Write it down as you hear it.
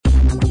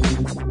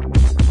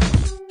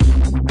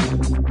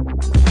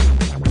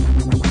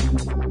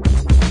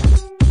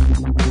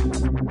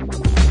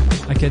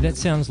Okay, that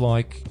sounds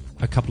like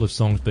a couple of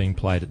songs being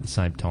played at the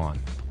same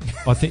time.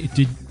 I think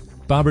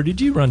Barbara, did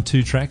you run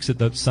two tracks at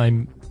the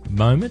same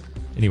moment?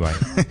 Anyway,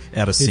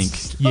 out of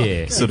sync.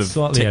 Yeah, sort of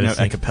slightly techno out of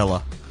sync. a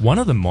cappella. One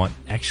of them might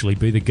actually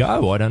be the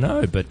Go. I don't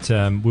know, but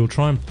we'll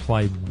try and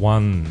play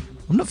one.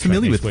 I'm not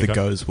familiar with week. the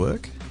Go's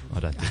work.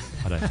 I don't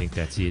think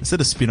that's it. Is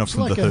that a spin-off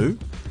from The Who?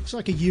 It's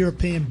like a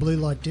European blue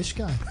light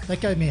disco. That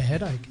gave me a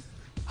headache.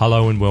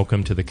 Hello and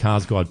welcome to the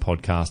Cars Guide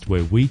podcast,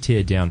 where we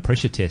tear down,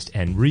 pressure test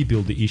and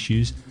rebuild the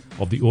issues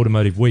of the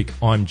automotive week.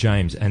 I'm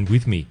James, and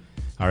with me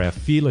are our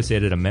fearless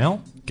editor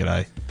Mal.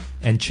 G'day.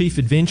 And chief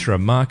adventurer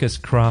Marcus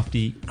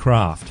Crafty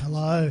Craft.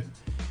 Hello.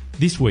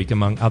 This week,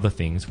 among other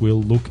things,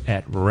 we'll look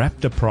at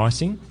Raptor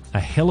pricing, a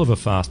hell of a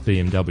fast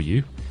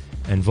BMW,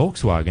 and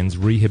Volkswagen's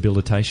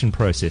rehabilitation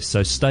process.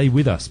 So stay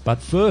with us. But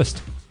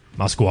first,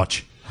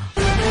 Muskwatch.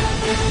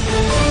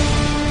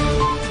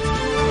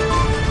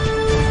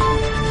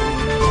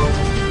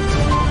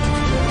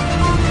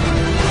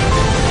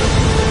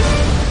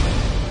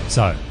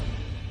 So,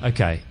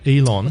 okay,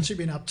 Elon. What's he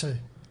been up to?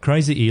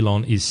 Crazy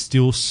Elon is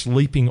still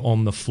sleeping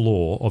on the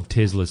floor of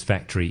Tesla's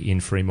factory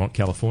in Fremont,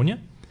 California.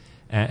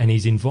 And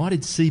he's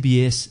invited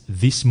CBS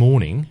this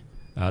morning,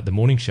 the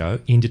morning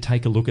show, in to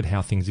take a look at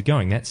how things are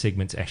going. That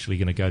segment's actually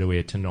going to go to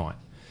air tonight,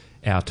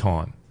 our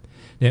time.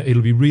 Now,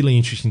 it'll be really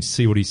interesting to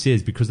see what he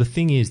says, because the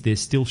thing is, they're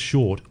still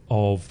short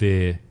of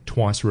their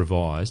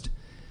twice-revised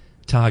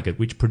target,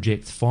 which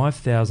projects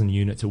 5,000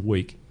 units a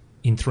week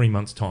in 3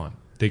 months' time.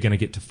 They're going to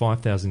get to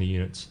 5,000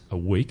 units a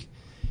week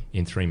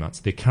in 3 months.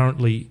 They're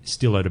currently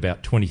still at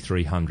about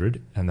 2,300,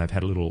 and they've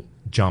had a little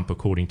jump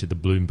according to the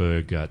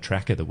Bloomberg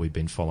tracker that we've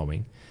been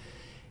following.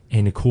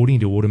 And according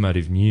to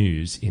Automotive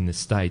News in the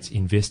States,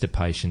 investor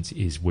patience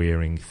is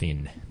wearing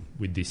thin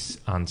with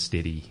this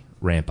unsteady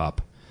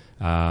ramp-up.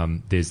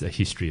 There's a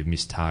history of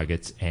missed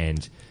targets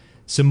and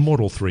some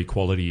Model 3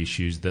 quality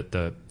issues that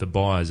the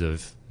buyers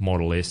of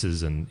Model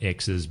S's and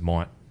X's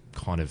might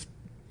kind of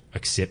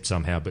accept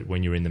somehow, but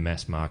when you're in the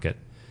mass market,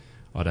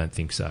 I don't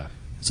think so.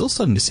 It's all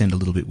starting to sound a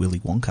little bit Willy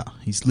Wonka.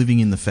 He's living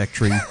in the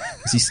factory.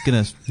 Is he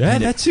going to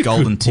that's a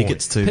golden good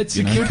tickets point.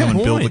 to come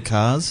and build the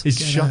cars?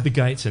 It's shut the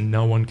gates and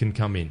no one can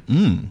come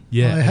in.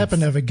 Yeah, I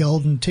happen to have a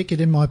golden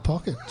ticket in my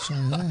pocket. So,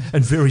 yeah.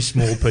 And very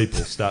small people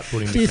start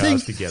putting the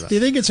cars together. Do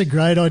you think it's a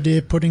great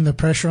idea putting the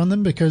pressure on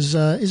them? Because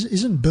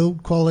isn't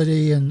build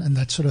quality and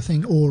that sort of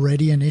thing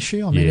already an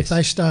issue? I mean, if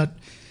they start,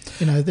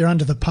 they're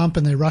under the pump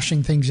and they're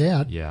rushing things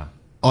out. Yeah.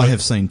 I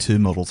have seen two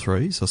Model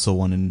 3s. I saw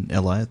one in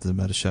LA at the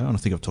Motor Show, and I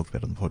think I've talked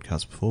about it on the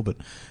podcast before, but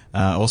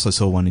I also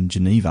saw one in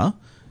Geneva,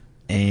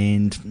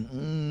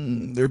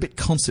 and they're a bit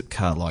concept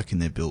car-like in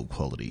their build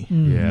quality.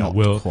 Not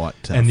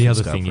quite and the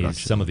other thing is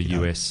some of the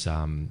US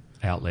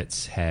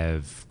outlets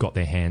have got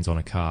their hands on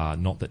a car,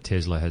 not that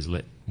Tesla has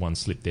let one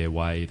slip their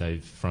way.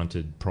 They've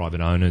fronted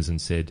private owners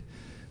and said,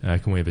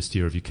 can we have a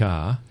steer of your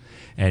car?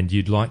 And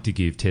you'd like to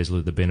give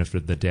Tesla the benefit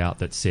of the doubt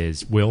that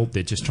says, well,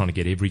 they're just trying to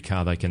get every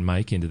car they can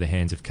make into the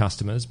hands of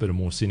customers, but a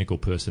more cynical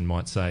person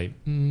might say,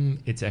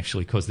 it's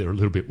actually because they're a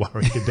little bit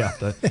worried about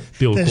the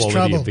build quality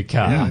trouble. Of the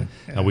car. Yeah.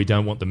 And we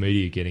don't want the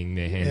media getting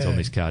their hands on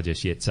this car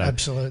just yet. So,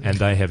 absolutely. And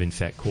they have, in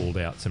fact, called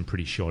out some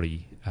pretty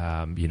shoddy,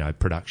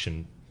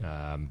 production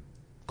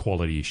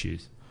quality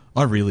issues.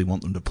 I really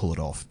want them to pull it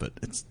off, but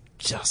it's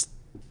just...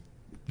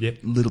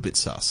 Yep. A little bit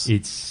sus.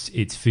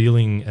 It's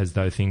feeling as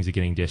though things are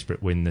getting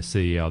desperate when the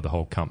CEO of the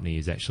whole company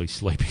is actually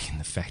sleeping in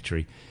the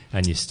factory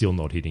and you're still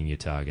not hitting your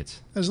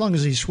targets. As long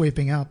as he's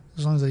sweeping up,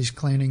 as long as he's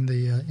cleaning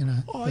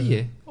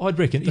I'd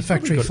reckon the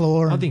factory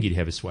floor. I think he'd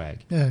have a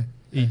swag. Yeah,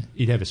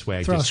 he'd have a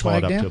swag. Throw just a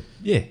swag slide down? up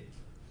to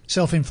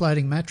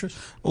self-inflating mattress.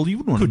 Well, you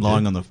wouldn't want him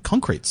lying on the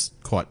concrete's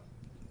quite,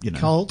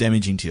 cold,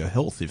 damaging to your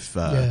health if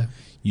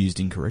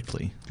used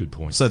incorrectly. Good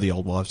point. So the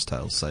old wives'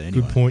 tales say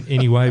anyway. Good point.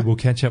 Anyway, we'll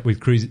catch up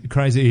with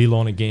Crazy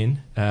Elon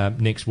again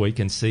next week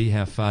and see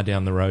how far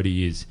down the road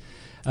he is.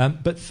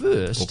 But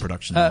first, or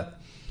production.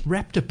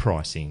 Raptor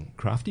pricing,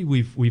 Crafty.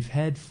 We've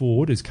had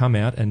Ford has come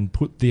out and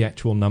put the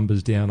actual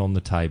numbers down on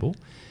the table.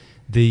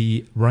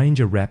 The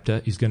Ranger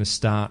Raptor is going to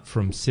start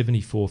from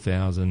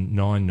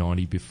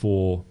 $74,990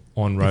 before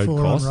on-road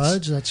costs. On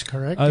roads, that's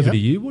correct. Over to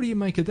you. What do you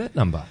make of that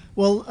number?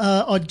 Well,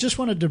 I just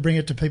wanted to bring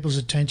it to people's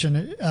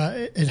attention.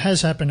 It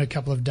has happened a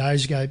couple of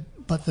days ago,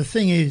 but the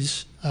thing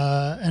is,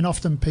 and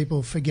often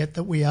people forget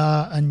that we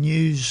are a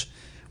news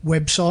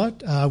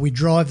website. We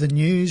drive the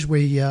news.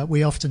 We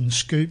often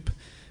scoop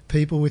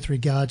people with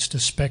regards to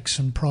specs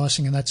and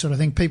pricing and that sort of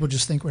thing. People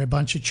just think we're a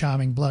bunch of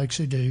charming blokes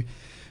who do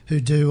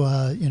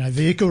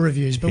vehicle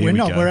reviews, but we're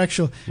not. Go.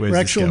 We're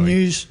actual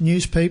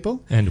news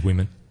people and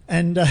women.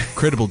 And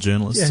credible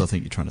journalists, I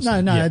think you're trying to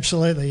say. No,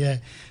 absolutely, yeah.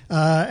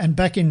 And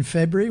back in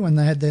February, when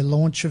they had their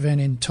launch event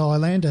in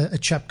Thailand, a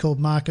chap called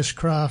Marcus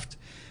Craft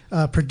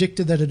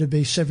predicted that it would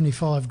be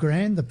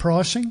 $75,000, the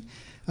pricing.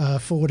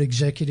 Ford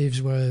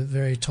executives were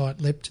very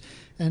tight-lipped,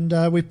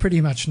 and we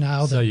pretty much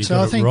nailed So it. you So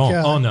got I it think, wrong.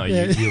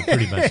 yeah. You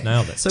pretty much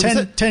nailed it. So was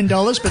that-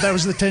 $10, but that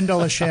was the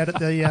 $10 shout at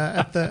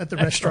the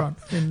restaurant.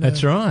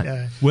 That's right.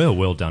 Yeah.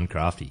 Well done,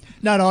 Crafty.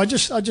 No, I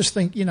just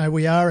think,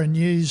 we are a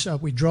news.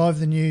 We drive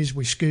the news.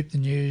 We scoop the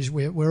news.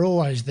 We're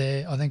always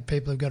there. I think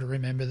people have got to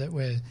remember that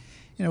we're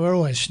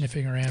always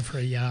sniffing around for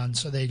a yarn.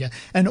 So there you go.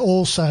 And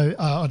also,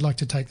 I'd like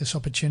to take this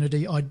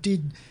opportunity. I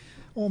did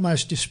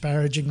almost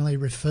disparagingly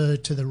refer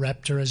to the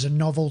Raptor as a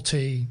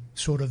novelty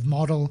sort of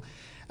model.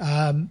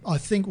 I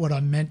think what I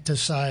meant to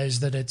say is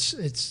that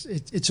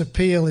its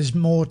appeal is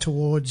more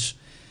towards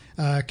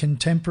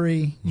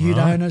contemporary ute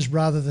owners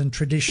rather than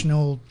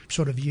traditional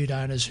sort of ute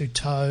owners who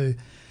tow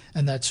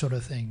and that sort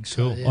of thing.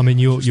 So, Cool. yeah, I mean,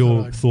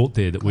 your I'd thought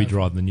there that we go for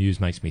drive the news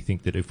makes me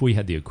think that if we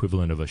had the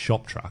equivalent of a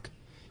shop truck,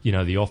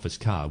 the office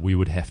car, we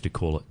would have to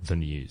call it the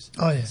news.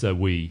 Oh, yeah. So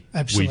we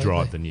Absolutely.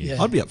 drive the news.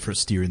 Yeah. I'd be up for a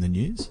steer in the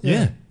news.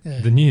 Yeah.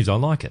 Yeah. The news. I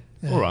like it.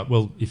 Yeah. All right.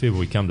 Well, if ever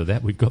we come to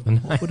that, we've got the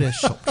name. What would our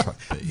shop truck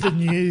be? The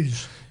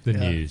news. The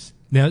Yeah. news.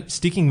 Now,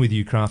 sticking with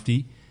you,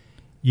 Crafty,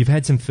 you've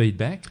had some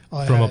feedback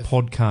I from have. a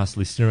podcast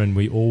listener, and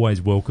we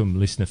always welcome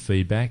listener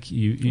feedback.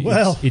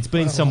 Well, it's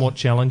been somewhat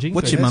challenging.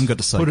 What's but your mum got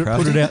to say, put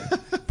Crafty?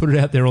 it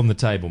out there on the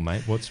table,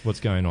 mate. What's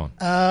going on?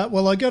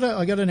 Well, I got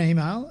an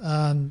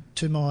email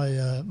to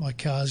my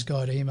Cars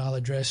Guide email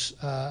address,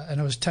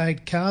 and it was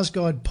tagged Cars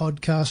Guide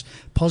Podcast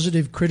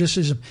Positive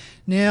Criticism.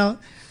 Now,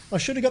 I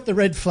should have got the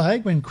red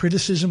flag when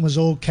criticism was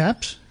all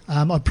caps.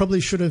 I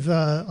probably should have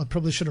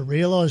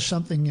realised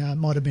something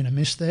might have been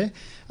amiss there.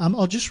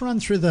 I'll just run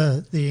through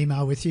the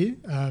email with you.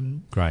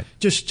 Great.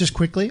 Just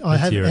quickly, I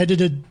Let's have hear it.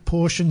 edited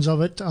portions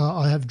of it.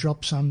 I have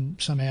dropped some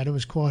out. It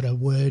was quite a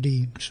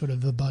wordy, sort of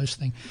verbose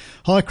thing.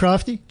 Hi,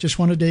 Crafty. Just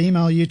wanted to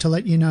email you to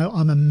let you know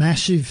I'm a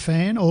massive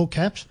fan, all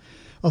caps,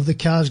 of the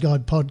Cars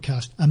Guide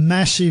podcast. A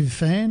massive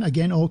fan,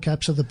 again, all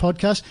caps, of the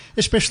podcast,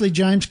 especially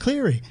James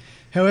Cleary.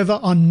 However,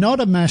 I'm not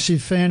a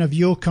massive fan of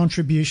your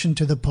contribution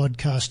to the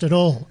podcast at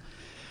all.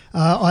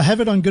 I have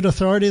it on good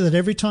authority that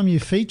every time you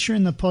feature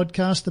in the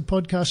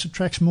podcast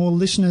attracts more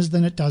listeners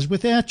than it does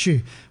without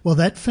you. Well,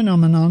 that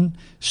phenomenon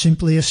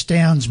simply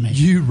astounds me.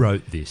 You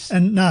wrote this.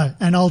 And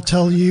I'll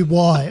tell you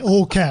why.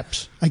 All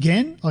caps.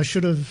 Again, I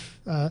should have...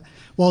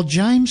 while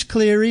James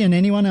Cleary and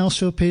anyone else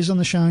who appears on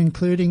the show,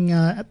 including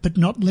but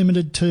not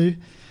limited to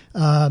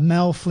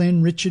Mal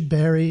Flynn, Richard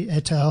Berry,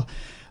 et al.,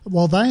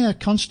 while they are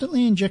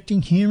constantly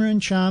injecting humour and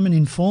charm and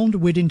informed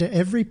wit into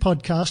every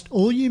podcast,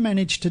 all you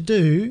manage to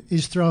do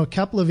is throw a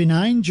couple of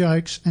inane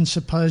jokes and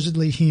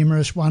supposedly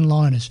humorous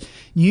one-liners.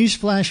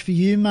 Newsflash for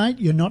you, mate,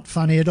 you're not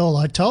funny at all.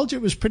 I told you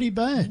it was pretty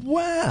bad.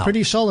 Wow.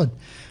 Pretty solid.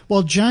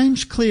 While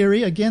James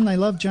Cleary, again, they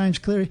love James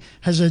Cleary,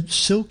 has a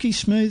silky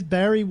smooth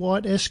Barry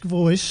White-esque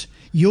voice,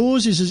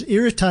 yours is as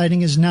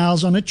irritating as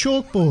nails on a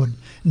chalkboard.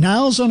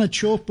 Nails on a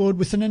chalkboard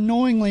with an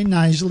annoyingly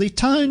nasally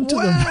tone to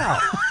them. Wow.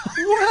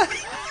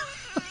 What?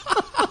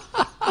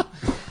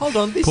 Hold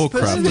on, this Poor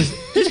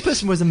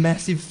person was a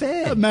massive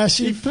fan. A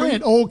massive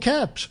fan. All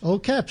caps. All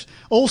caps.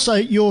 Also,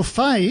 your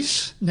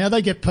face, now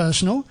they get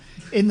personal,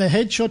 in the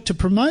headshot to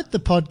promote the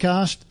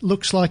podcast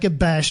looks like a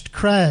bashed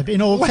crab, in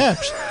all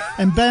caps.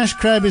 And bashed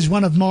crab is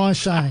one of my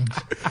sayings.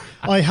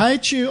 I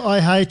hate you,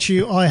 I hate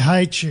you, I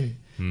hate you.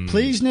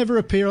 Please never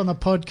appear on the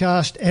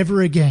podcast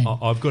ever again.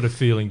 I've got a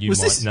feeling you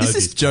Was might this, know is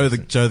this Joe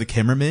the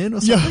cameraman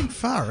or something?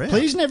 Far out.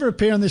 Please never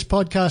appear on this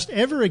podcast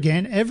ever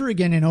again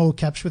in all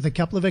caps with a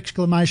couple of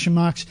exclamation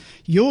marks.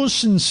 Yours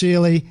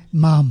sincerely,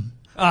 Mum.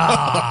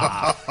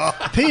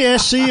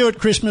 P.S. See you at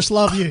Christmas.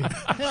 Love you.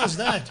 How's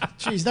that?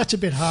 Jeez, that's a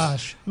bit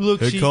harsh.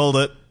 Look, Who called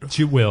it?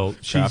 she's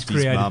Crafty's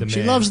created mum. the man.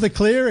 She loves the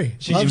Cleary.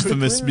 Loves the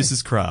Infamous Cleary.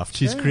 Mrs. Kraft.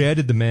 She's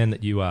created the man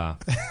that you are.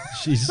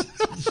 Who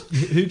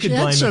could She had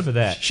blame her some- for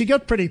that? She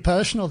got pretty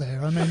personal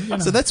there. I mean,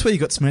 So that's where you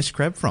got smashed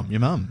crab from,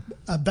 your mum.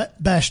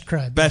 bashed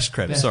crab. Bashed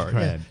crab, Bashed sorry.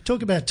 crab. Yeah.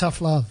 Talk about tough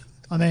love.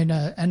 I mean,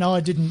 and I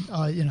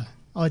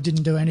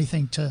didn't do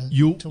anything to.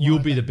 You'll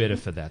warrant be the that. better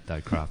for that,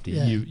 though, Crafty.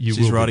 Yeah. You will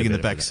She's be riding in the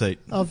better back for that. seat.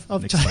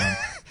 of next time.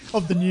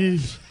 of the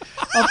news.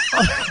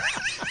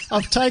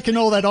 I've taken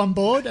all that on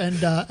board,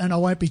 and I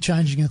won't be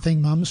changing a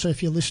thing, Mum. So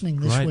if you're listening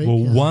this Great. week,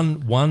 Well,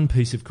 one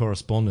piece of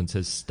correspondence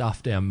has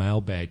stuffed our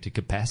mailbag to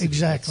capacity.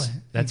 Exactly.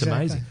 That's Exactly.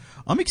 amazing.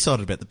 I'm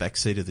excited about the back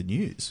seat of the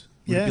news.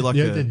 Would Yeah. it be like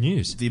Yeah, the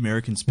news. the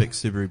American spec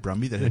Subaru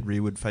Brumby that had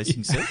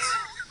rearward-facing seats?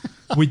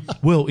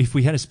 If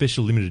we had a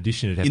special limited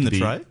edition, it'd have In to the be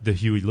tray? the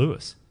Huey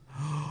Lewis.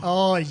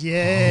 Oh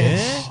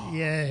yes,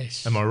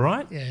 yes. Am I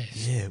right?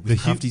 Yes. Yeah, with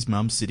Crafty's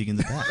mum sitting in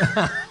the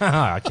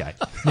back. Okay.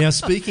 Now,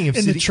 speaking of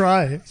In the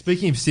tray.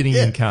 sitting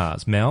in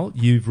cars, Mal,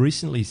 you've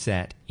recently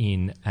sat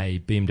in a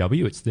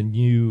BMW. It's the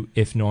new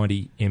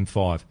F90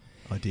 M5.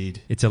 I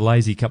did. It's a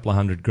lazy couple of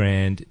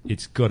 $100,000.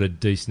 It's got a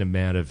decent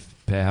amount of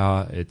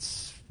power.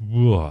 It's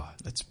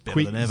That's better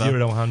quick than ever. 0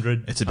 to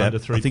 100. It's about. under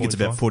 3.5. I think it's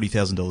about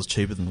 $40,000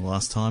 cheaper than the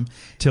last time.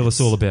 Tell us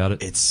all about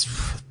it. It's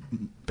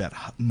about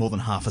more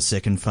than half a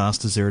second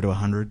faster, 0 to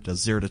 100.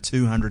 Does 0 to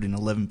 200 in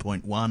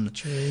 11.1.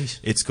 Jeez.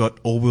 It's got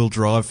all-wheel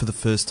drive for the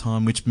first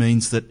time, which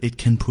means that it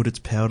can put its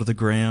power to the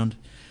ground.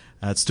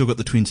 It's still got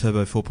the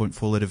twin-turbo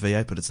 4.4-litre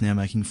V8, but it's now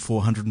making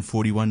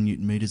 441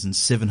 newton-metres and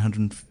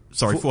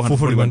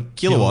 441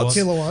 kilowatts.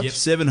 Kilowatts.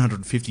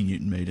 750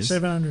 newton-metres.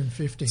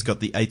 750. It's got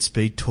the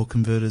 8-speed torque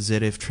converter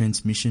ZF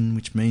transmission,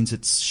 which means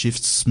it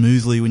shifts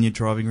smoothly when you're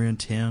driving around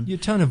town. Your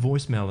tone of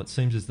voice, Mal, it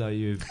seems as though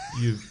I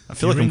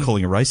feel like I'm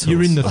calling a racehorse.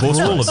 You're in the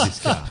thrall of this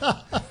car.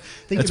 I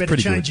think you better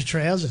change your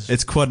trousers.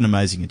 It's quite an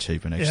amazing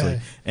achievement, actually. Yeah.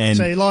 And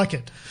so you like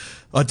it?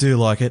 I do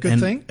like it. Good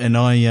thing. And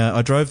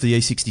I drove the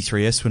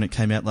E63S when it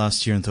came out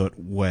last year and thought,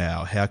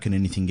 wow, how can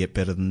anything get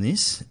better than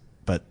this?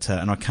 But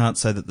and I can't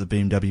say that the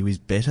BMW is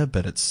better,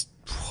 but it's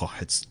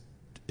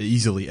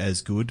easily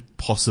as good,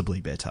 possibly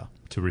better.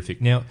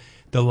 Terrific. Now,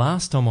 the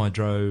last time I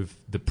drove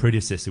the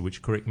predecessor,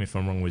 which, correct me if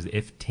I'm wrong, was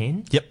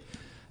F10. Yep.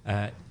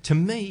 To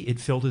me, it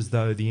felt as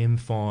though the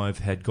M5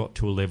 had got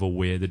to a level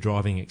where the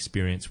driving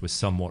experience was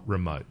somewhat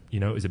remote. You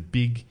know, it was a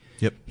big,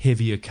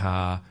 heavier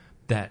car.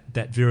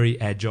 That very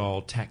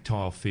agile,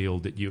 tactile feel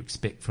that you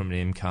expect from an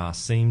M car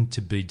seemed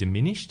to be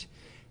diminished.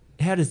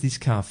 How does this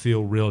car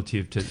feel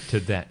relative to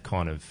that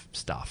kind of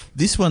stuff?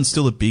 This one's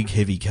still a big,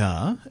 heavy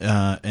car,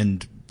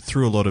 and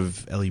through a lot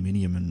of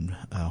aluminium and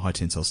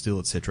high-tensile steel,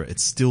 etc.,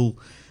 it's still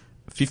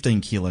 15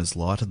 kilos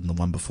lighter than the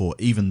one before,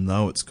 even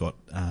though it's got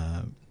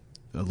a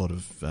lot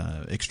of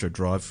extra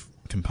drive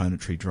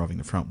componentry driving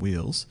the front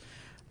wheels.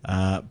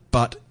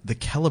 But the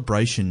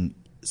calibration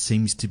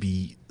seems to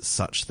be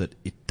such that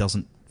it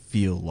doesn't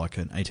feel like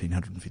an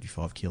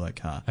 1,855 kilo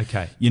car.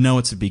 Okay. You know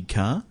it's a big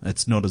car.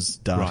 It's not as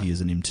darty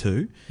as an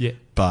M2. Yeah.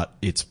 But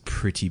it's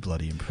pretty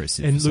bloody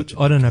impressive. And look,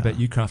 I don't know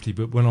about you, Crafty,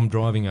 but when I'm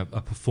driving a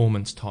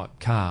performance type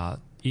car,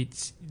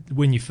 it's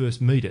when you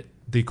first meet it,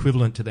 the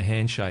equivalent to the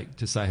handshake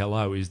to say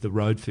hello is the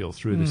road feel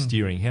through the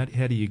steering.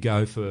 How do you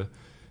go for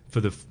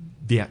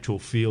the actual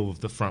feel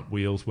of the front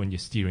wheels when you're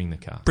steering the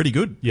car? Pretty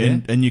good. Yeah.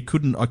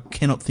 And I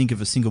cannot think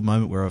of a single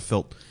moment where I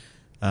felt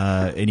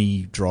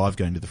any drive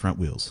going to the front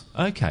wheels.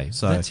 Okay,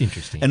 so that's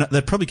interesting. And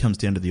that probably comes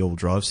down to the all-wheel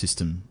drive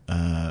system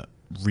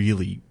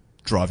really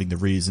driving the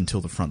rears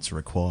until the fronts are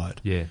required.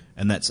 Yeah.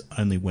 And that's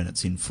only when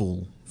it's in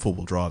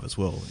four-wheel drive as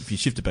well. If you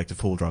shift it back to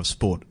four-wheel drive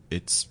sport,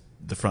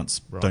 the fronts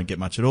don't get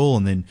much at all,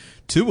 and then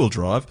two-wheel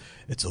drive,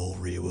 it's all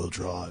rear-wheel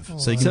drive.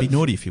 So you can be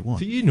naughty if you want.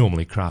 For you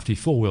normally, Crafty,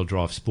 four-wheel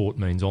drive sport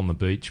means on the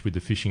beach with the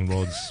fishing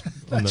rods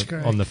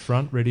on the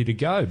front ready to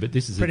go, but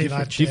this is a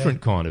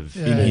different kind of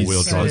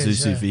four-wheel drive.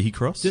 Isuzu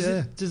V-Cross.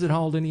 Does it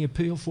hold any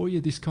appeal for you,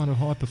 this kind of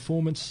high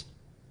performance?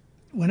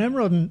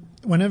 Whenever I'm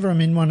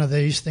in one of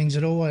these things,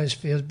 it always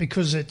feels,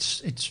 because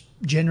it's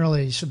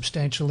generally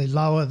substantially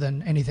lower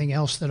than anything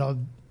else that I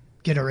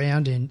get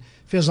around in,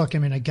 feels like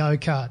I'm in a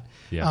go-kart.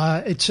 Yeah.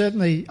 It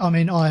certainly, I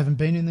mean, I haven't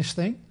been in this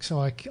thing, so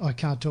I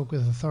can't talk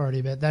with authority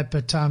about that.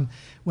 But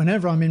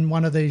whenever I'm in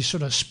one of these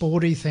sort of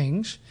sporty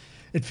things,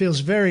 it feels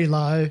very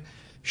low.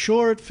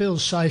 Sure, it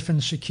feels safe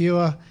and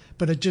secure,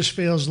 but it just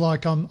feels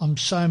like I'm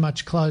so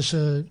much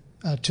closer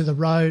to the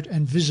road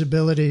and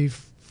visibility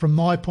from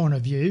my point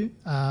of view.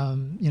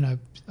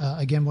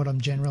 Again, what I'm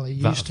generally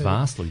used to.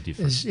 Vastly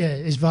different.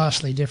 Is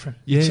vastly different.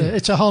 Yeah.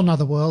 It's a whole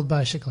nother world,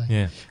 basically.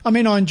 Yeah. I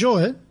mean, I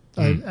enjoy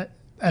it.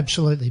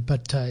 Absolutely,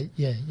 but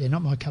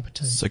not my cup of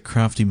tea. So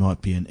Crafty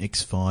might be an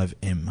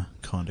X5M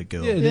kind of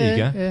girl. Yeah, there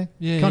you go.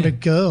 Yeah, kind of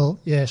girl.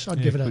 Yes,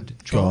 I'd give it a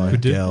try. Guy,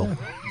 gal,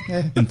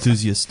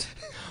 enthusiast.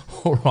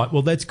 All right,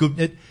 well, that's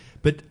good.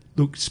 But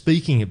look,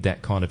 speaking of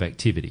that kind of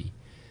activity,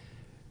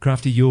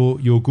 Crafty,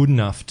 you're good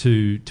enough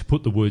to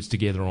put the words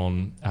together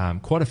on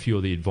quite a few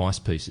of the advice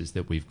pieces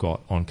that we've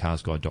got on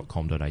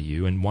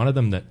carsguide.com.au, and one of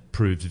them that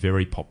proves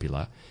very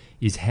popular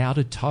is how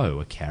to tow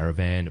a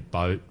caravan, a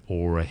boat,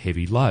 or a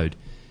heavy load.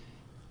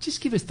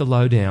 Just give us the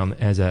lowdown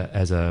as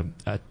a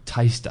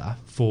taster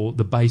for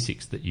the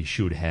basics that you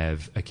should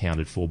have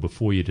accounted for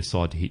before you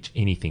decide to hitch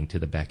anything to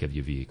the back of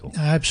your vehicle.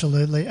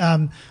 Absolutely.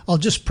 I'll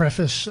just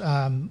preface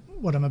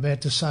what I'm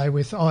about to say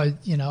with I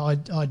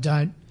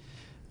don't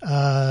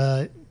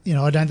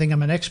think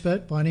I'm an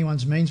expert by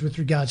anyone's means with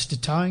regards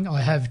to towing.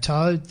 I have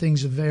towed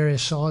things of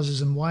various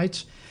sizes and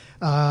weights.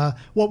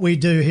 What we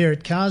do here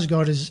at Cars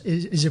Guide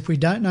is if we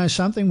don't know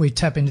something, we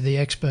tap into the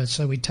experts.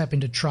 So we tap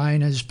into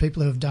trainers,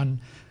 people who have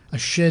done a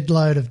shed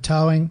load of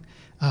towing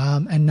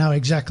and know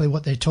exactly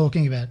what they're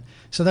talking about.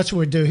 So that's what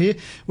we do here,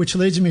 which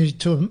leads me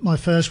to my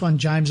first one,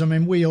 James. I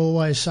mean, we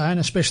always say, and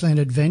especially in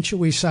adventure,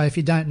 we say if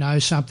you don't know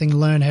something,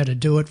 learn how to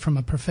do it from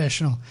a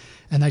professional.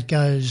 And that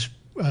goes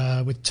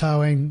with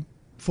towing,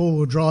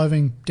 forward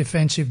driving,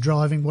 defensive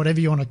driving, whatever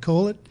you want to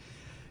call it.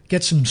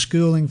 Get some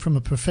schooling from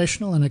a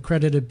professional, an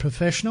accredited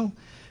professional.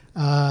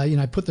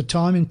 Put the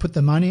time in, put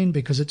the money in,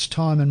 because it's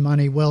time and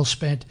money well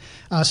spent.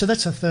 So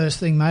that's the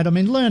first thing, mate. I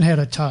mean, learn how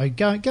to tow.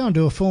 Go and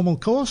do a formal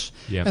course,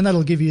 and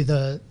that'll give you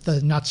the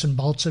nuts and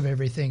bolts of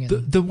everything.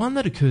 The one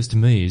that occurs to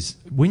me is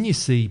when you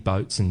see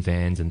boats and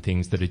vans and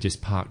things that are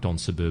just parked on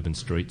suburban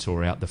streets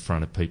or out the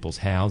front of people's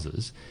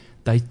houses,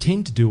 they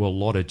tend to do a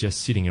lot of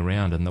just sitting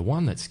around, and the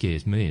one that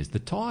scares me is the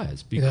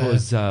tyres,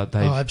 because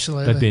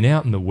absolutely. they've been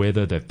out in the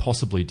weather, they've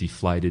possibly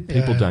deflated,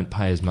 people don't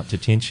pay as much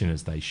attention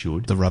as they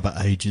should. The rubber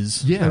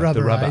ages. Yeah,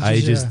 the rubber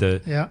ages,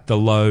 yeah. the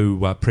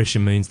low pressure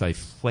means they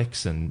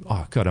flex, and,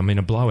 oh, God, I mean,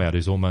 a blowout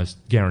is almost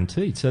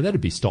guaranteed, so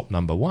that'd be stop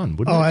number one,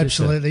 wouldn't it? Oh,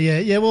 absolutely,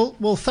 yeah.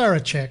 Well, thorough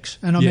checks.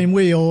 And, I mean,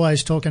 we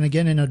always talk, and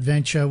again in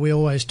Adventure, we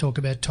always talk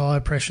about tyre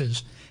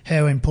pressures,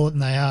 how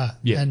important they are,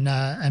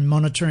 and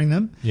monitoring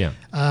them. Yeah.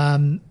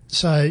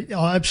 So,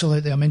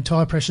 absolutely. I mean,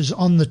 tyre pressures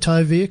on the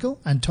tow vehicle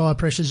and tyre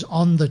pressures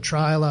on the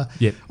trailer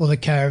or the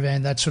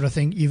caravan, that sort of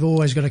thing. You've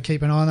always got to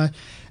keep an eye on that.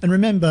 And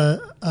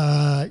remember,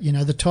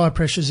 the tyre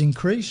pressures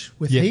increase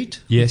with heat,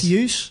 with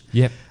use.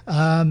 Yep.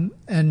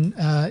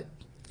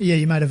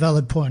 You made a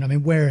valid point. I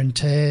mean, wear and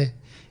tear.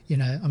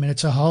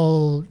 It's a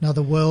whole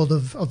another world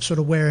of sort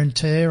of wear and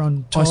tear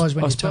on tyres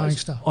when you're towing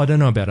stuff. I don't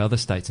know about other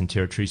states and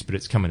territories, but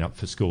it's coming up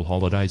for school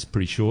holidays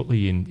pretty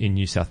shortly in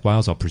New South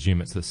Wales. I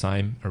presume it's the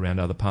same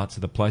around other parts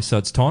of the place. So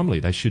it's timely.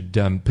 They should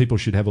people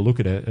should have a look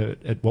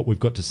at what we've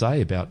got to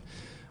say about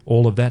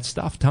all of that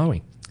stuff,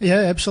 towing. Yeah,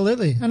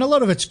 absolutely. And a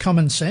lot of it's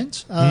common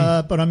sense.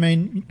 But I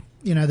mean,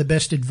 the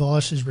best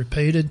advice is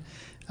repeated.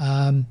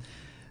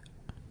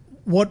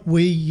 What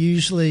we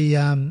usually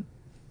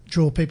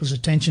draw people's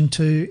attention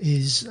to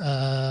is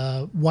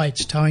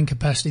weights, towing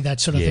capacity, that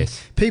sort of thing.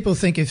 People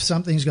think if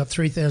something's got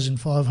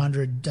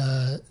 3,500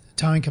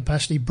 towing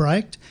capacity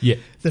braked,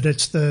 that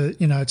it's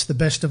the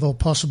best of all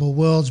possible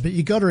worlds. But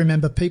you got to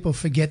remember, people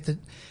forget that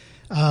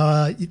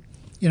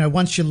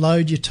once you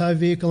load your tow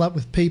vehicle up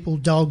with people,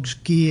 dogs,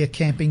 gear,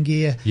 camping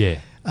gear,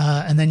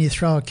 and then you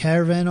throw a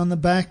caravan on the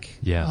back.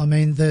 Yeah. I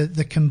mean,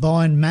 the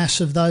combined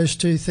mass of those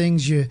two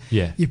things, you're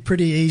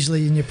pretty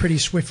easily and you're pretty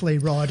swiftly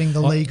riding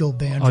the legal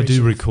boundaries. I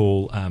do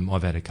recall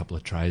I've had a couple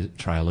of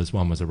trailers.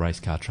 One was a race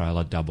car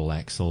trailer, double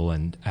axle,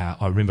 and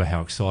I remember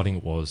how exciting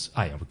it was.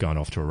 I'm going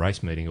off to a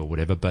race meeting or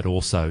whatever, but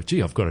also,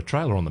 I've got a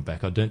trailer on the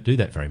back. I don't do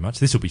that very much.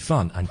 This will be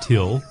fun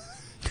until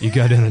you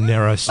go down a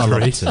narrow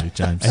street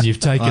James. and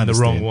you've taken the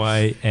wrong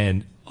way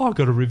and I've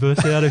got to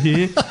reverse out of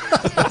here.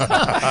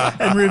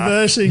 And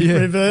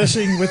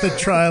reversing with a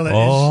trailer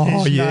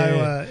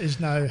is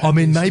no. I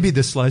mean, maybe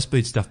the slow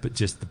speed stuff, but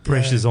just the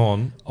pressure's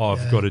on.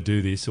 I've got to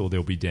do this, or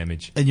there'll be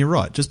damage. And you're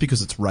right. Just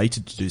because it's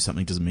rated to do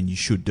something doesn't mean you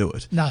should do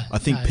it. No, I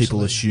think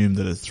people assume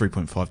that a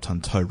 3.5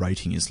 ton tow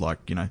rating is like,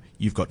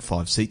 you've got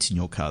 5 seats in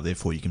your car,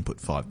 therefore you can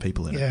put 5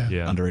 people in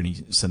it under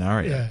any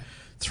scenario. Yeah.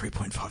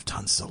 3.5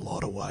 tonnes is a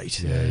lot of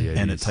weight.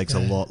 And it takes a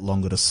lot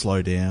longer to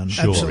slow down.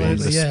 Absolutely,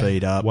 to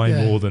speed up.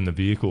 Way more than the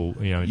vehicle,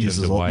 in uses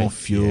terms of a lot weight. more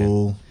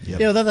fuel.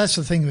 Yeah, that's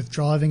the thing with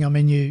driving. I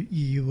mean,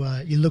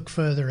 you look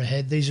further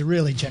ahead. These are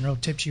really general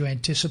tips you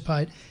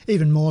anticipate,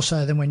 even more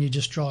so than when you're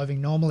just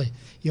driving normally.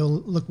 You'll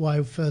look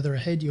way further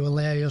ahead. You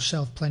allow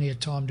yourself plenty of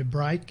time to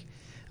brake,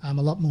 a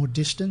lot more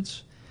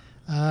distance.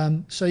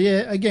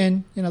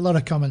 Again, a lot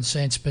of common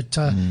sense, but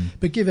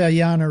give our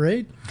yarn a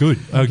read. Good,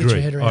 I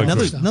agree.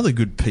 Another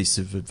good piece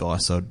of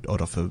advice I'd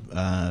offer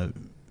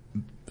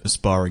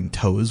aspiring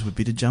towers would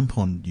be to jump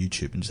on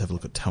YouTube and just have a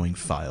look at towing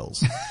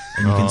fails,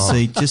 and you can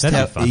see just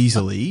how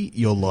easily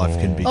your life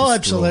can be destroyed. Oh,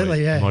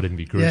 absolutely, yeah. Might even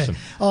be gruesome.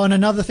 Yeah. Oh, and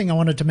another thing I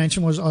wanted to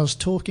mention was I was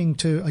talking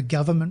to a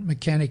government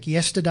mechanic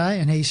yesterday,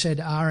 and he said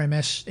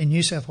RMS in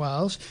New South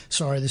Wales.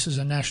 Sorry, this is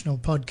a national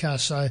podcast,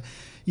 so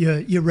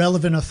your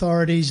relevant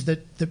authorities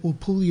that will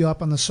pull you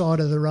up on the side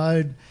of the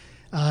road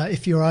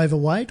if you're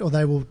overweight, or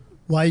they will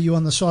weigh you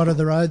on the side of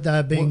the road.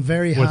 They're being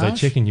very harsh. Are they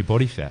checking your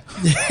body fat?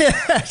 Yeah,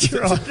 that's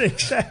right,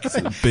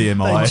 exactly.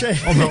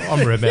 BMI.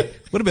 I'm about.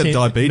 What about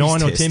diabetes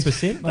 9 or test?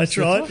 10%? That's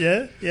right.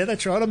 Yeah,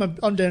 that's right.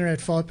 I'm down around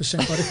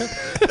 5% body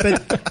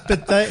fat.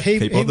 But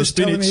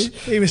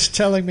he was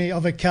telling me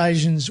of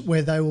occasions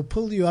where they will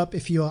pull you up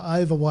if you are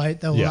overweight.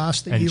 They will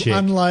ask that you check.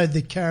 Unload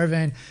the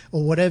caravan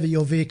or whatever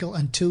your vehicle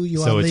until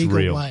you are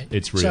legal weight.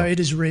 It's real. So it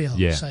is real.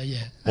 Yeah. So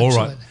All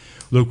absolutely. right.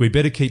 Look, we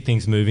better keep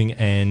things moving,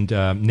 and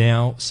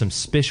now some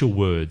special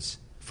words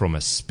from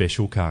a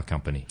special car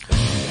company.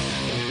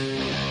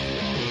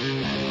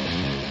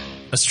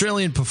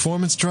 Australian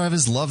performance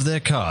drivers love their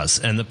cars,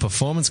 and the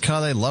performance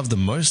car they love the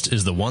most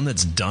is the one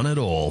that's done it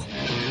all.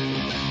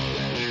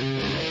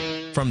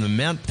 From the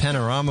Mount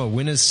Panorama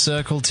Winners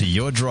Circle to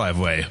your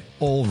driveway,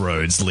 all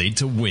roads lead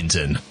to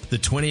Winton. The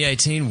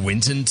 2018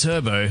 Winton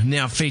Turbo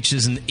now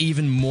features an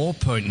even more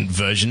potent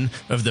version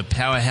of the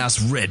powerhouse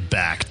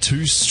Redback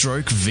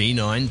 2-stroke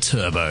V9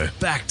 Turbo,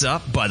 backed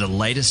up by the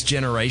latest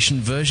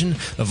generation version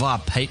of our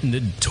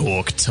patented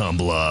Torque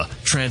Tumbler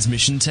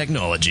transmission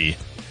technology.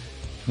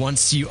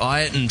 Once you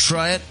eye it and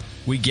try it,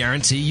 we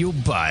guarantee you'll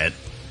buy it.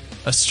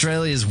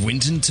 Australia's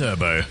Winton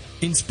Turbo.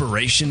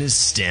 Inspiration is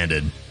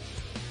standard.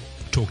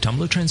 Torque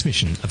Tumbler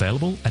transmission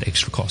available at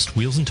extra cost.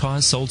 Wheels and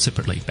tyres sold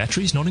separately.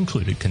 Batteries not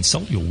included.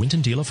 Consult your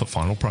Winton dealer for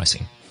final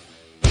pricing.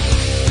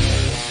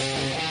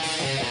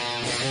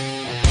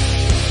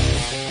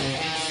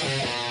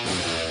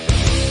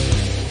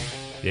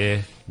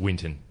 Yeah,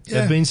 Winton.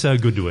 They've been so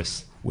good to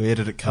us. Where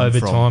did it come from?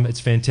 from? Over time,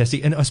 it's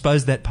fantastic. And I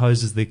suppose that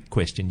poses the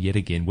question yet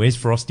again. Where's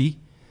Frosty?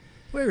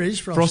 Where is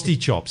Frosty? Frosty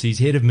Chops. He's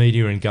head of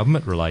media and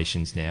government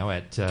relations now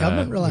at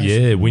Government relations?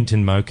 Yeah,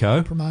 Winton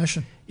Moco.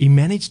 Promotion. He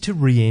managed to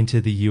re-enter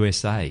the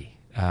USA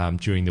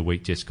during the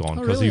week just gone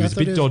because really? he was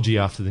I a thought bit dodgy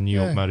after the New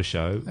York Yeah. Motor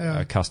Show.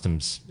 Yeah.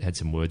 Customs had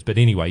some words. But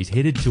anyway, he's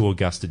headed to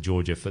Augusta,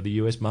 Georgia for the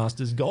US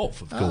Masters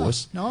Golf, of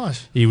course.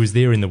 Nice. He was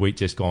there in the week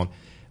just gone.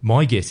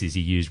 My guess is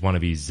he used one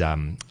of his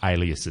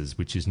aliases,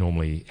 which is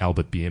normally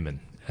Albert Bierman.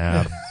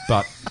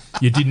 But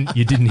you didn't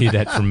hear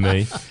that from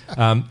me.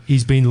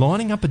 He's been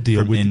lining up a deal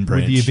From with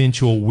N-Branch. the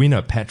eventual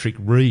winner, Patrick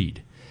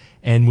Reed,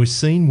 and was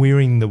seen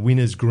wearing the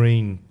winner's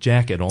green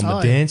jacket on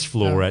the dance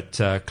floor at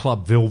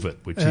Club Velvet,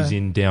 which is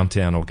in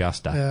downtown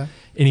Augusta. Yeah.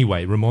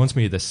 Anyway, reminds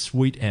me of the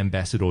sweet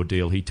ambassador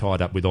deal he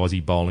tied up with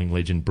Aussie bowling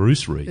legend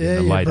Bruce Reed in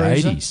the late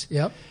Bruiser. 80s.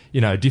 Yep.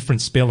 You know,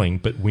 different spelling,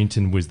 but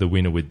Winton was the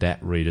winner with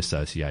that Reed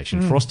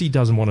association. Frosty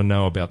doesn't want to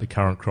know about the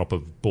current crop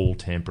of ball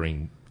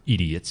tampering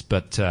idiots,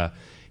 but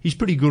he's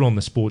pretty good on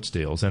the sports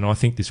deals, and I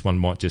think this one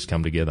might just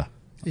come together.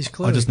 He's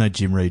clear. I just know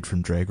Jim Reed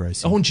from drag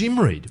racing. Oh, and Jim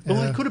Reed. Well,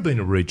 Yeah. it could have been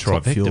a Reed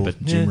Top trifecta, Fuel,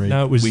 but Jim Reed.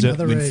 no, it was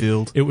Other Reed.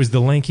 Winfield. it was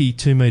the lanky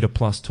 2 metre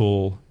plus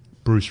tall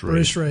Bruce Reed.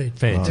 Bruce Reed.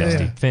 Fantastic,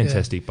 Yeah.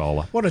 fantastic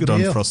bowler. What a Good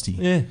deal. on Frosty.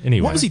 Yeah.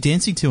 Anyway, What was he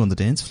dancing to on the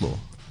dance floor?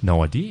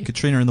 No idea.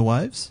 Katrina and the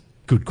Waves?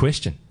 Good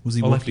question. Was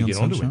he I'll have to walking get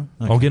on onto Sunshine? him.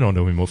 Okay. I'll get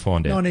onto him. We'll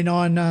find out.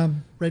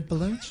 99 red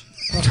balloons?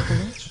 Rocket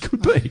balloons?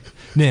 Could be.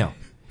 Now,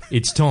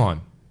 it's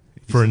time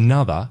for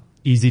another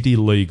Is It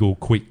Illegal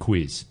quick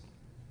quiz.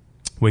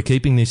 We're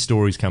keeping these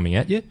stories coming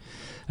at you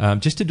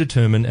just to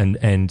determine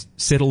and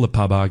settle the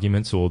pub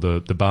arguments or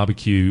the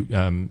barbecue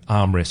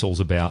arm wrestles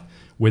about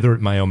whether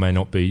it may or may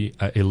not be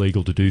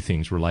illegal to do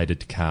things related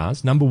to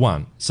cars. Number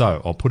one,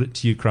 so I'll put it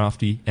to you,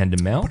 Crafty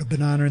and Mel. Put a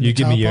banana in You the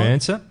give me car your park.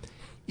 answer.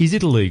 Is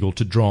it illegal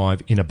to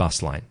drive in a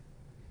bus lane?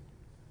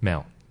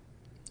 Mel.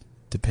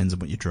 Depends on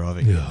what you're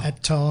driving.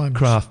 At times.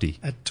 Crafty.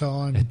 At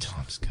times. At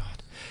times,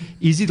 God.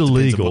 Is it on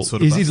illegal? what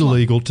sort of Is bus it line.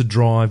 illegal to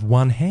drive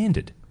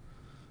one-handed?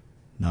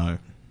 No.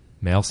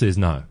 Mel says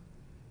no.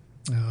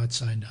 No, I'd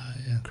say no,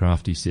 yeah.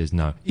 Crafty says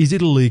no. Is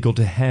it illegal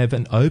to have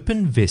an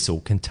open vessel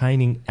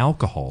containing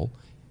alcohol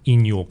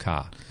in your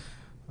car?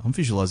 I'm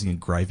visualising a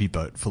gravy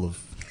boat full of...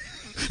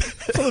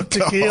 Full of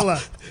tequila.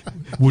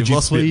 Would You've you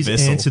lost me at please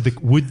vessel. answer the?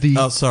 Would the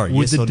Oh, sorry,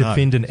 would yes the or no?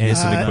 defendant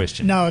answer the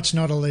question? No, it's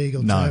not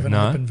illegal No. to have an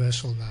No? open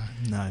vessel, no.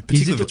 No,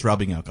 particularly if it- it's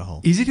rubbing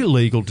alcohol. Is it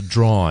illegal to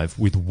drive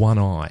with one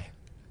eye?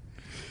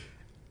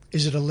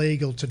 Is it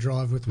illegal to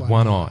drive with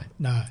One eye.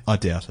 No. I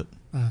doubt it.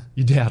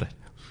 You doubt it.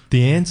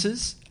 The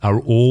answers are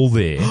all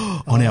there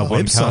On our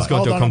website.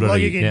 Hold on, I'm carsguide.com.au.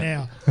 logging in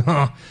Yeah.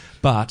 now.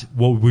 But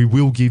we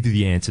will give you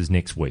the answers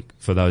next week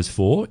for those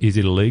four. Is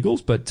it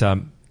illegals? But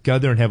go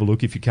there and have a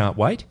look if you can't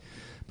wait.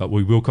 But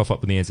we will cough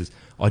up with the answers.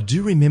 I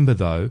do remember,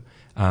 though,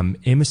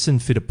 Emerson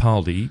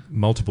Fittipaldi,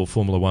 multiple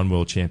Formula One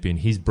world champion,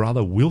 his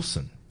brother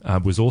Wilson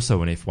was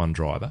also an F1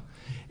 driver.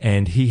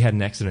 And he had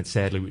an accident,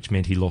 sadly, which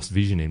meant he lost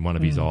vision in one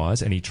of his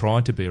eyes. And he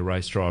tried to be a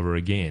race driver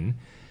again.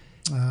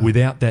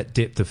 Without that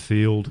depth of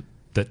field,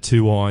 that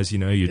two eyes, you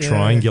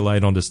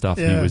triangulate onto stuff,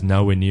 he was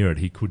nowhere near it.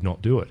 He could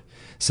not do it.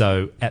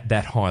 So at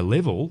that high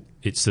level,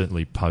 it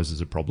certainly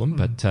poses a problem.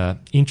 But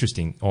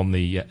interesting on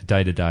the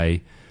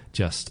day-to-day,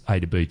 just A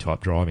to B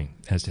type driving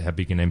as to how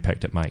big an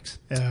impact it makes.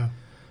 Yeah.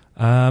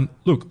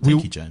 Look,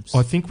 Thank you, James.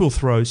 I think we'll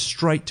throw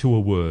straight to a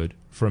word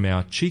from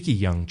our cheeky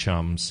young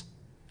chums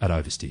at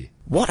Oversteer.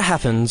 What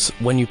happens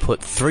when you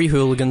put three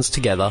hooligans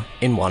together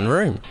in one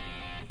room?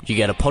 You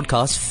get a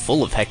podcast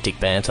full of hectic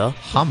banter.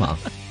 Hummer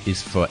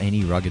is for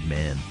any rugged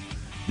man.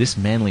 This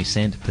manly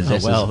scent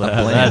possesses Oh, a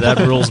well, blend. that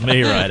rules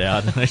me right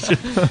out.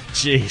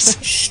 Jeez.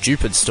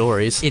 Stupid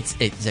stories. It's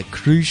a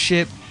cruise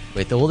ship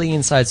with all the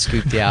inside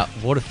scooped out,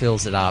 water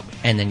fills it up,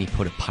 and then you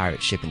put a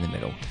pirate ship in the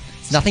middle.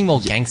 It's nothing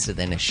more gangster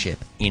than a ship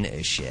in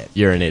a ship.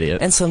 You're an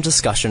idiot. And some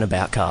discussion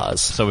about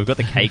cars. So we've got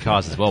the K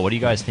cars as well. What do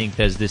you guys think?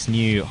 There's this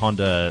new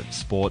Honda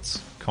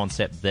Sports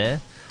concept there.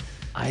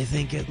 I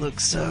think it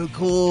looks so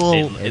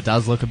cool. It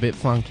does look a bit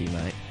funky,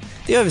 mate.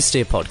 The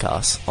Oversteer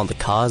Podcast on the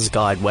Cars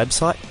Guide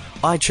website,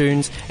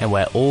 iTunes, and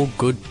where all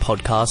good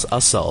podcasts are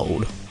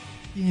sold.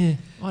 Yeah,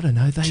 I don't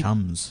know.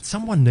 Chums.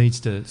 Someone needs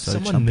to. So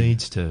someone chumpy.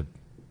 needs to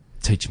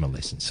teach them a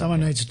lesson. Someone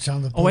somehow. needs to tell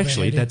them to Oh, pull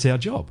actually, their head that's our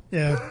job. in.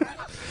 Yeah.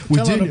 We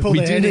Tell them to do. pull We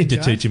their do head need in, to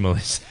Jay. teach them a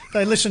lesson.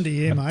 They listen to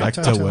you, mate. Back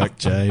don't to tell work,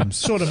 them. James.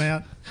 Sort them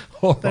out.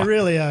 All They right.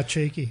 really are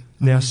cheeky.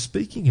 Now,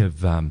 speaking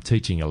of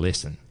teaching a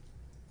lesson,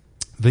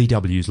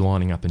 VW's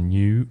lining up a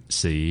new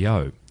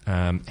CEO.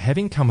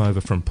 Having come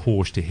over from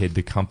Porsche to head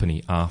the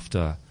company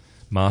after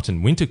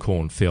Martin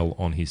Winterkorn fell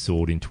on his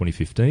sword in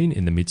 2015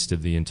 in the midst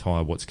of the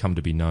entire what's come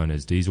to be known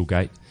as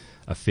Dieselgate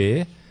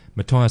affair,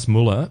 Matthias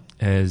Müller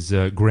has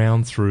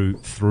ground through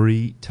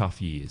 3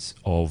 tough years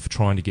of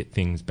trying to get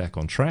things back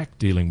on track,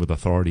 dealing with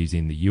authorities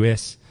in the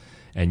US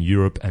and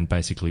Europe and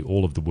basically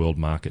all of the world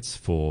markets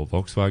for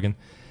Volkswagen.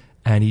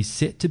 And he's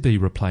set to be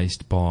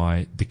replaced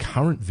by the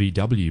current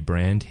VW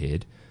brand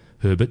head,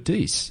 Herbert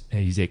Diess.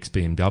 He's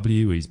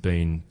ex-BMW. He's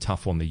been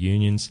tough on the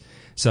unions.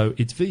 So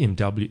it's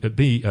VW,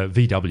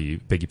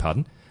 beg your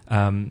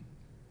pardon,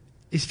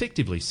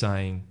 effectively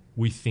saying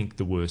we think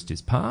the worst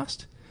is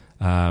past.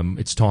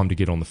 It's time to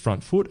get on the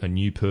front foot, a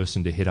new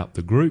person to head up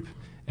the group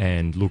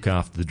and look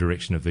after the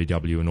direction of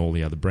VW and all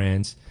the other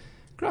brands.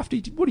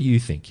 Crafty, what do you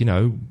think?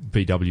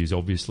 VW is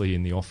obviously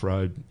in the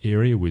off-road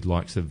area with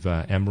likes of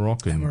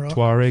Amarok and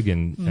Touareg,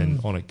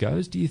 and on it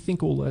goes. Do you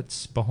think all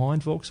that's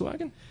behind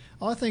Volkswagen?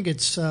 I think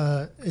it's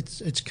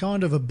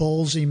kind of a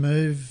ballsy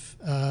move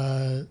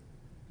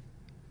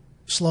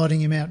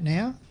sliding him out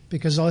now,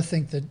 because I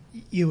think that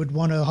you would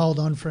want to hold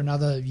on for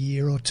another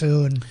year or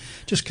two and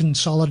just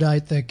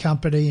consolidate the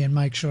company and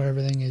make sure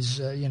everything is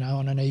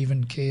on an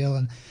even keel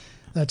and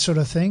that sort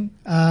of thing.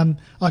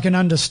 I can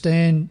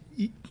understand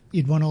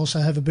you'd want to also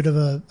have a bit of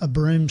a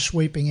broom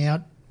sweeping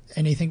out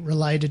anything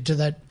related to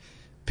that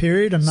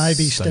period and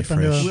maybe step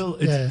into a... Well,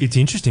 it's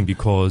interesting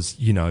because,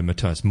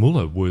 Matthias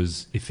Muller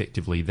was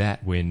effectively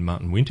that when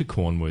Martin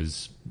Winterkorn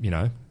was,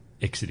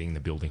 exiting the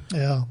building.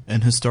 Yeah.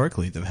 And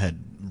historically, they've had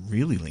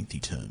really lengthy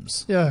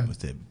terms with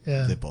their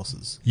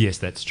bosses. Yes,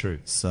 that's true.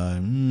 So,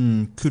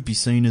 could be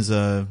seen as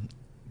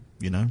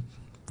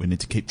we need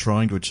to keep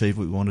trying to achieve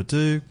what we want to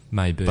do.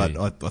 Maybe. But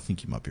I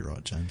think you might be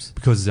right, James.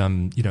 Because,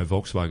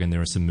 Volkswagen,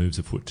 there are some moves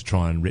afoot to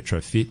try and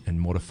retrofit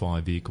and modify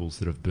vehicles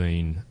that have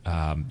been,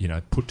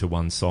 put to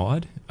one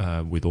side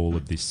with all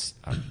of this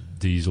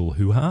diesel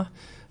hoo-ha.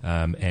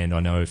 And I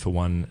know, for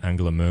one,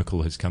 Angela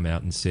Merkel has come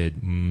out and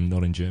said,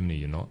 not in Germany,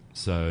 you're not.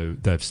 So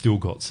they've still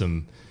got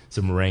some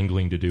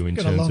wrangling to do in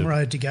terms of a long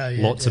road to go.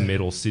 Lots of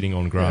metal sitting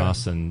on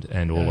grass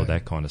and all of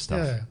that kind of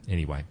stuff. Yeah.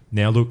 Anyway,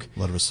 now look. A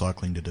lot of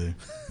recycling to do.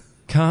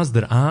 Cars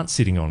that aren't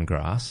sitting on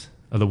grass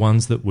are the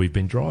ones that we've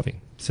been driving.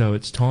 So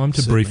it's time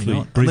to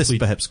briefly unless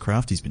perhaps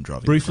Crafty's been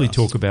driving. Briefly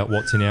talk about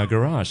what's in our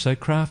garage. So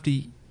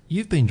Crafty,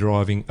 you've been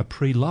driving a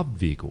pre-loved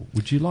vehicle.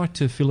 Would you like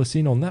to fill us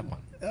in on that one?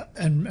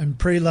 And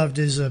pre-loved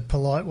is a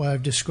polite way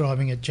of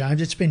describing it,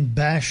 James. It's been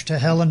bashed to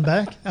hell and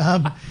back.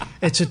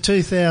 It's a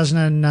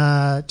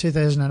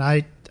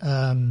 2008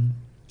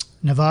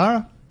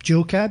 Navara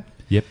dual cab.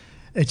 Yep.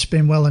 It's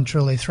been well and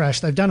truly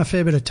thrashed. They've done a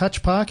fair bit of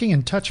touch parking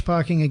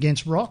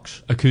against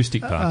rocks.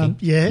 Acoustic parking.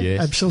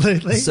 Yes.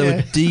 Absolutely. So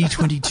a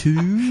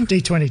D22?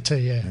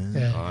 D22, yeah.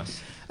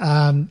 Nice.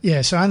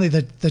 So only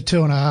the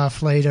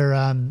 2.5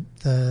 litre,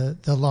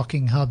 the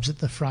locking hubs at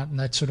the front and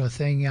that sort of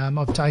thing.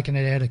 I've taken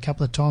it out a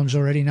couple of times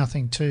already.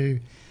 Nothing too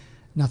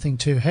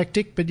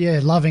hectic, but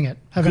loving it,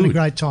 having a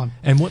great time.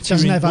 And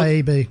doesn't have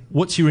AEB.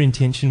 What's your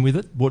intention with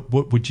it? What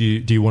would you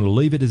do? You want to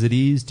leave it as it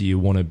is? Do you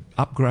want to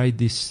upgrade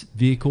this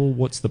vehicle?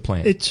 What's the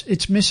plan?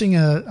 It's missing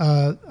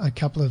a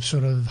couple of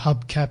sort of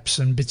hubcaps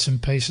and bits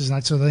and pieces and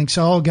that sort of thing.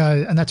 So I'll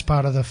go, and that's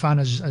part of the fun,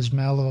 as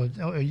Mel or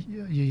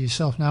you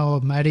yourself know,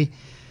 or Maddie.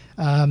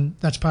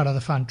 That's part of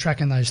the fun,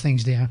 tracking those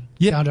things down.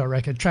 Yep. Going to a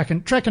record,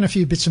 tracking a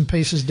few bits and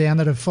pieces down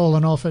that have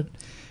fallen off it.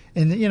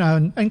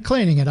 And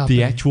cleaning it up.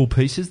 The actual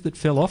pieces that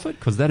fell off it?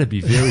 Because that'd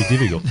be very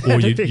difficult. Or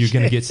you're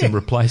going to get some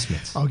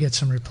replacements. I'll get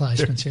some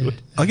replacements,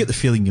 I get the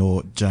feeling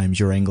you're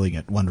angling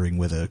at wondering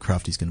whether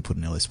Crafty's going to put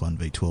an LS1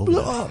 V12 in.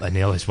 Oh, an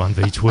LS1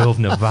 V12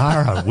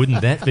 Navara.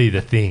 Wouldn't that be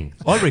the thing?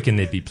 I reckon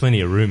there'd be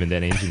plenty of room in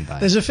that engine bay.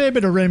 There's a fair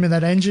bit of room in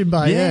that engine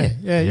bay,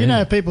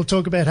 yeah. People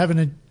talk about having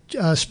a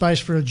space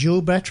for a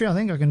dual battery. I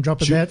think I can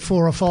drop about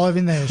 4 or 5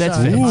 in there. That's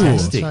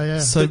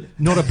fantastic. So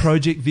not a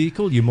project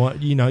vehicle. You might,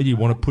 you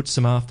want to put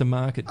some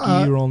aftermarket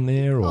gear on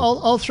there. Or?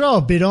 I'll throw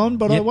a bit on,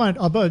 but I won't.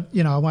 I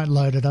won't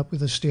load it up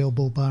with a steel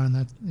bull bar and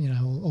that,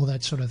 all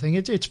that sort of thing.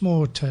 It's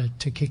more to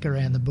kick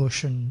around the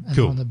bush and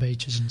cool. on the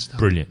beaches and stuff.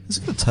 Brilliant. Is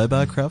it a tow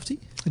bar, Crafty?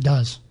 It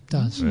does.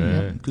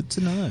 Yeah. Good to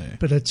know.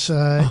 But it's.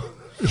 Mel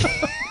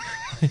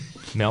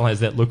has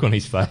that look on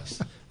his face.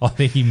 I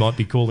think he might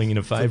be calling in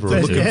a favour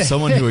or two. Look at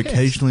someone who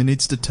occasionally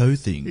needs to tow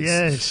things.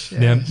 Yes.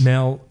 Now,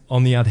 Mel,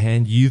 on the other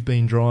hand, you've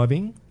been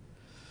driving.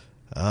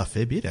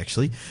 Fair bit,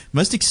 actually.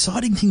 Most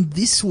exciting thing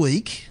this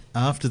week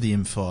after the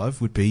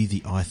M5 would be the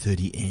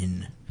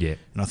i30N. Yeah.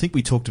 And I think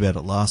we talked about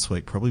it last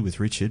week, probably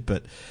with Richard,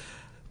 but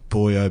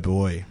boy, oh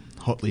boy,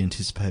 hotly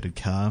anticipated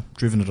car.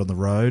 Driven it on the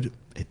road,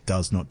 it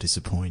does not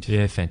disappoint.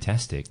 Yeah,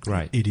 fantastic.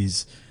 Great. It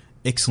is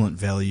excellent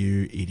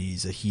value. It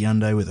is a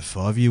Hyundai with a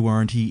 5-year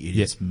warranty. It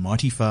is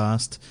mighty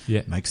fast.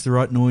 Makes the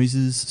right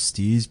noises.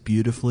 Steers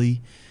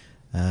beautifully.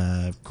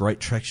 Great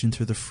traction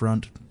through the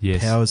front.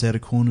 Yes. Powers out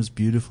of corners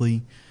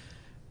beautifully.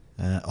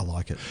 I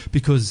like it.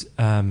 Because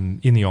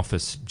in the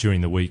office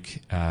during the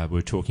week, we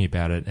were talking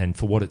about it, and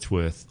for what it's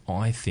worth,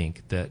 I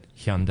think that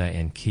Hyundai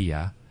and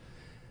Kia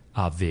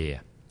are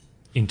there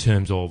in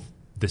terms of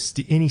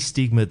any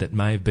stigma that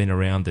may have been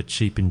around the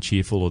cheap and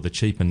cheerful or the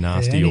cheap and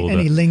nasty or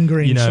any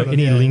lingering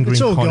lingering it's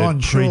all kind gone,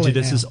 of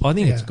prejudices. Now. I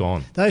think it's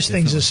gone. Those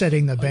things are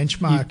setting the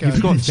benchmark. You've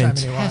got in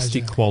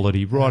fantastic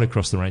quality right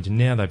across the range, and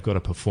now they've got a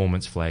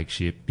performance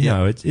flagship.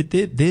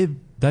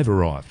 They've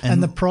arrived.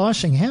 And the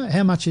pricing,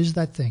 how much is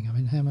that thing? I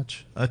mean, how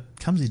much? It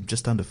comes in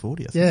just under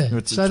 40, I think. Yeah,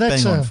 it's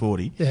bang on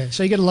 40. Yeah,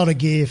 so you get a lot of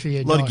gear for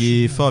your. A lot of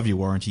gear, 5-year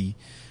warranty.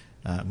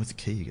 With the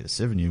Kia, you get a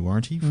 7-year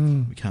warranty.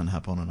 We can't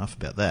harp on enough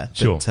about that.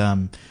 Sure.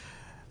 But,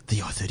 the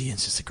i30N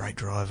is just a great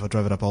drive. I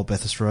drove it up Old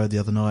Bathurst Road the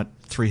other night,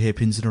 3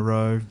 hairpins in a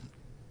row.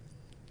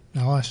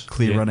 Nice.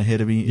 Clear run ahead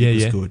of me. It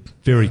was good.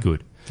 Very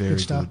good. Very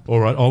stuff. good. All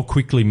right, I'll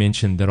quickly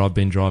mention that I've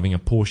been driving a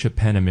Porsche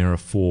Panamera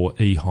 4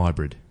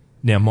 e-hybrid.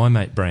 Now, my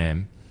mate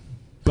Bram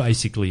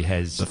basically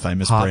has The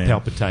famous heart Bram.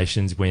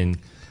 palpitations when...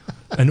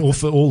 And all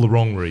for all the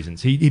wrong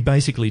reasons. He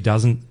basically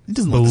doesn't like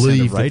the sound of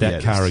believe that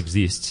radiators. car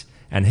exists,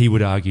 and he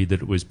would argue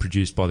that it was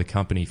produced by the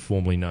company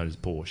formerly known as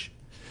Porsche.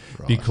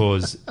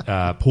 Because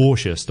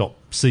Porsche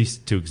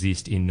ceased to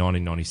exist in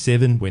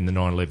 1997 when the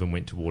 911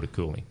 went to water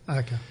cooling.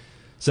 Okay.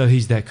 So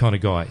he's that kind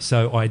of guy.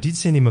 So I did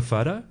send him a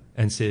photo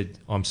and said,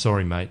 I'm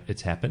sorry, mate,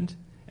 it's happened.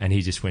 And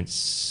he just went,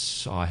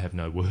 I have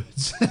no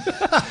words.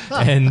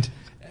 And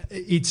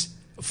it's,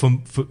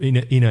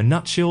 in a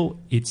nutshell,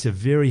 it's a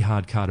very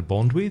hard car to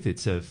bond with.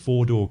 It's a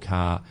four-door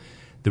car.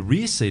 The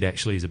rear seat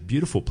actually is a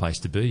beautiful place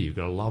to be. You've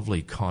got a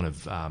lovely kind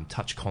of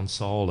touch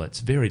console.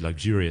 It's very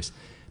luxurious.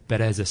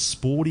 But as a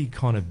sporty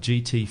kind of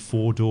GT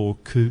four-door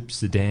coupe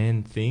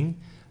sedan thing,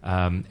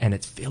 and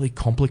it's fairly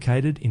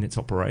complicated in its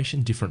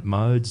operation, different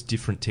modes,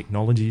 different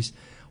technologies,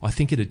 I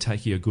think it'd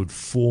take you a good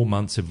 4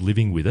 months of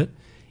living with it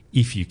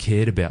if you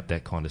cared about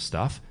that kind of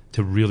stuff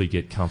to really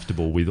get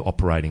comfortable with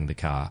operating the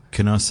car.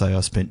 Can I say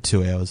I spent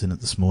 2 hours in it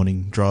this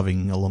morning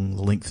driving along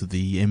the length of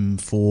the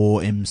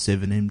M4,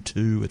 M7,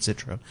 M2,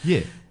 etc.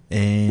 Yeah.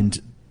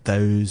 And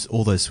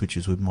all those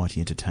switches were mighty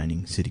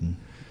entertaining sitting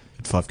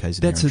at 5 k's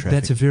an hour in traffic.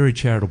 That's a very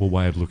charitable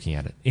way of looking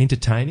at it.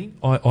 Entertaining.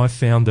 I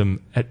found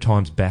them at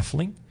times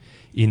baffling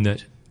in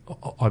that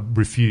I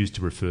refuse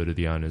to refer to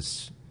the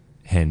owner's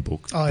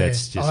handbook.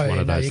 That's just one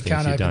of those things you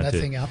can't open don't that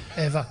do. thing up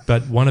ever.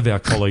 But one of our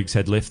colleagues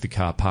had left the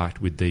car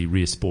parked with the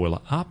rear spoiler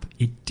up.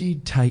 It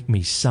did take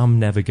me some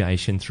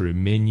navigation through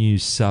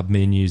menus,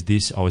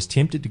 sub-menus, I was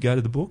tempted to go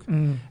to the book,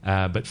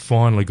 but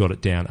finally got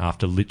it down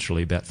after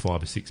literally about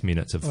 5 or 6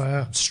 minutes of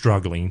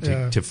struggling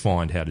to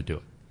find how to do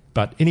it.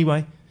 But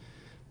anyway,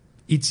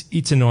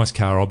 it's a nice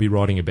car. I'll be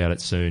writing about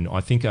it soon. I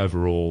think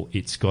overall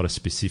it's got a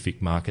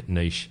specific market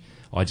niche.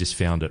 I just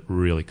found it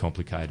really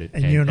complicated.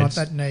 And you're not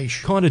that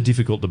niche. Kind of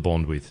difficult to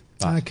bond with.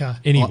 But Okay.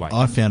 Anyway.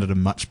 I found it a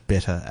much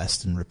better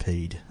Aston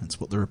Rapide. That's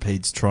what the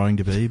Rapide's trying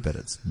to be, but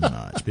it's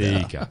much better. There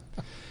you go.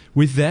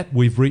 With that,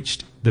 we've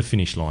reached the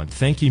finish line.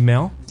 Thank you,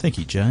 Mal. Thank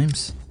you,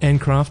 James. And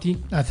Crafty.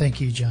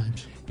 Thank you,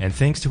 James. And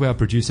thanks to our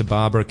producer,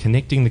 Barbara,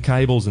 connecting the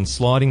cables and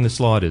sliding the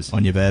sliders.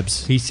 On your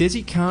babs. He says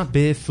he can't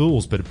bear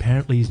fools, but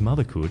apparently his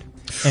mother could.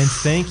 And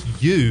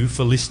thank you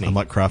for listening.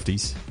 Unlike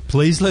Crafties.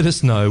 Please let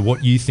us know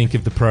what you think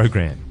of the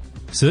program.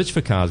 Search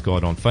for Cars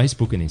Guide on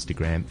Facebook and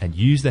Instagram and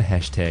use the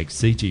hashtag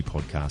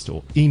CGPodcast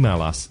or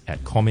email us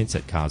at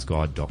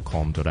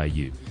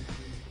comments@carsguide.com.au.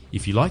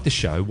 If you like the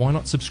show, why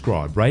not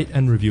subscribe, rate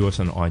and review us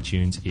on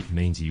iTunes? It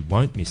means you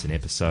won't miss an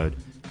episode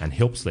and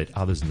helps let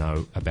others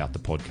know about the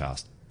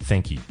podcast.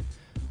 Thank you.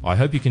 I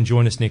hope you can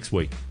join us next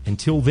week.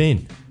 Until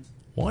then,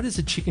 why does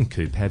a chicken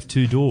coop have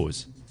 2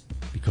 doors?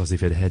 Because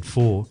if it had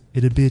 4,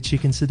 it'd be a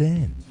chicken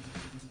sedan.